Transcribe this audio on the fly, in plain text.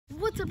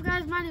What's up,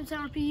 guys? My name is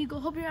Howard P. Eagle.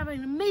 Hope you're having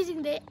an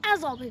amazing day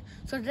as always.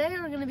 So today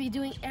we're going to be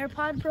doing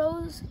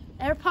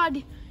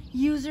AirPod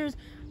users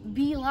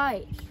be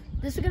like.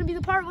 This is going to be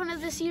the part one of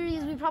the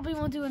series. We probably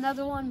won't do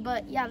another one,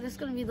 but yeah, this is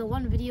going to be the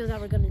one video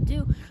that we're going to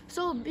do.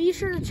 So be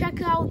sure to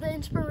check out the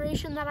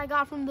inspiration that I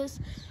got from this.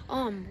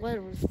 What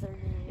was their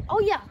name? Oh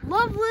yeah,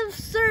 Love Live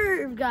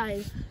Serve,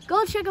 guys.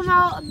 Go check them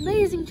out.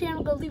 Amazing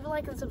channel. Go leave a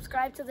like and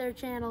subscribe to their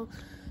channel.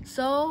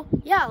 So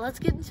yeah, let's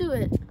get into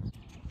it.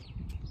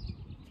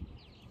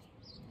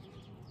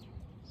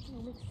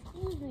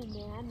 Excuse me,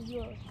 man.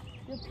 You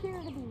appear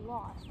to be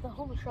lost. The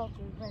homeless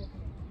shelter is right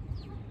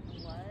here.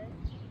 What?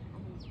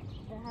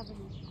 They're having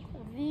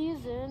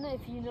these in,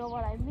 if you know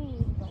what I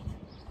mean. But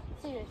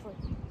seriously,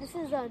 this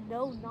is a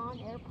no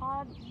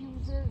non-AirPod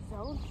user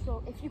zone.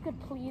 So if you could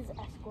please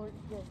escort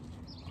the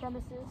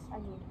premises, I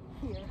mean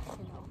here,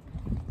 you know.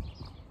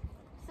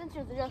 Since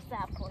you're just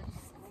that point,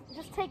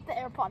 just take the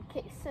AirPod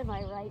case. Am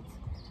I right?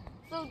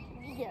 So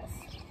yes,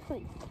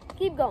 please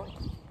keep going,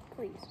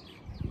 please.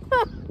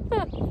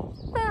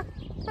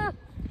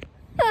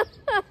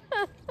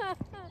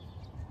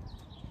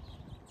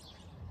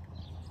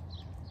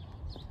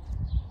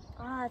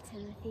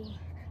 Timothy.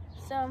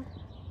 So,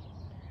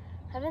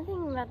 I've been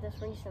thinking about this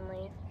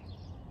recently,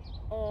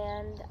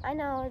 and I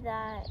know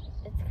that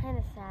it's kind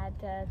of sad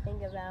to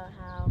think about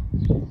how,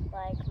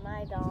 like,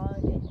 my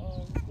dog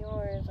and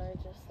yours are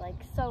just, like,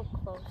 so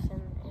close,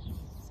 and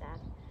it's sad.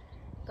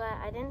 But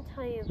I didn't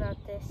tell you about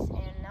this,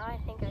 and now I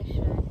think I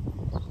should,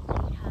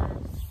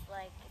 because,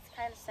 like, it's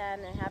kind of sad,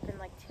 and it happened,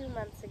 like, 2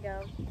 months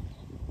ago.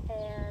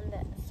 And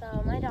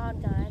so my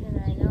dog died,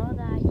 and I know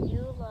that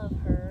you love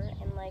her,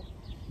 and, like,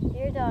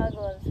 your dog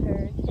loves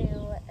her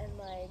too, and,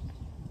 like,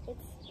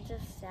 it's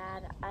just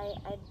sad. I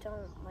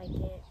don't like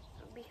it,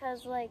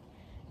 because, like,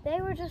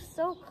 they were just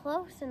so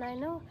close, and I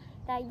know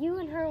that you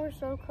and her were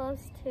so close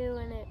too,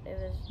 and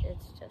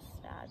it's just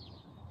sad.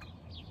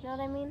 You know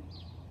what I mean?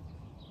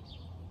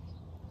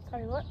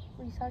 Sorry, what?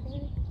 Were you talking to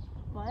me?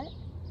 What?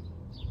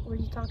 Were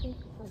you talking?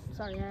 Oh,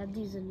 sorry, I had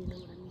these in, you know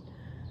what I mean.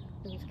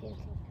 It was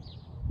canceled.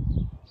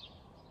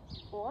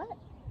 What?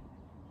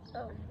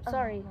 Oh,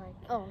 sorry.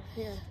 Oh,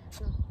 here.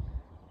 No.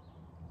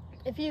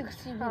 If you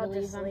see me to I'll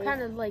leave, just I'm leave.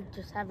 kind of like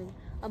just having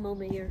a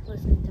moment here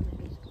listening to my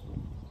music.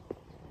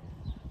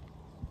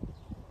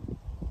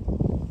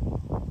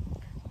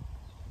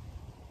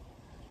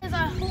 Guys,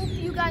 I hope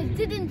you guys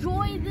did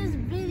enjoy this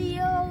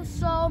video.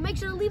 So make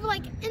sure to leave a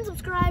like and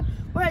subscribe.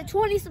 We're at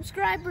 20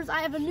 subscribers.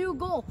 I have a new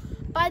goal.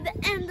 By the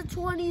end of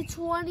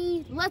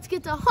 2020, let's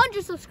get to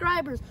 100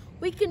 subscribers.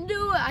 We can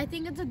do it. I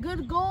think it's a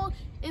good goal.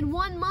 In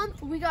 1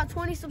 month, we got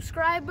 20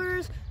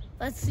 subscribers.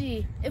 Let's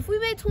see. If we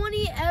made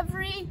 20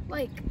 every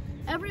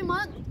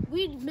month,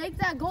 we'd make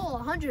that goal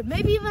 100,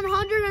 maybe even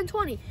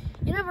 120.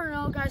 You never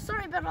know, guys.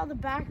 Sorry about all the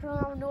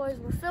background noise.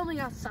 We're filming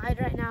outside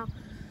right now.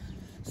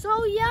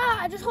 So yeah,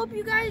 I just hope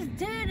you guys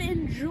did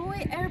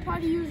enjoy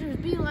AirPod users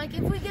be like.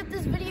 If we get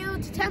this video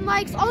to 10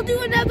 likes, I'll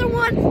do another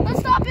one. Let's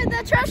stop it.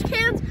 That trash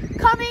can's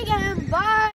coming, and bye.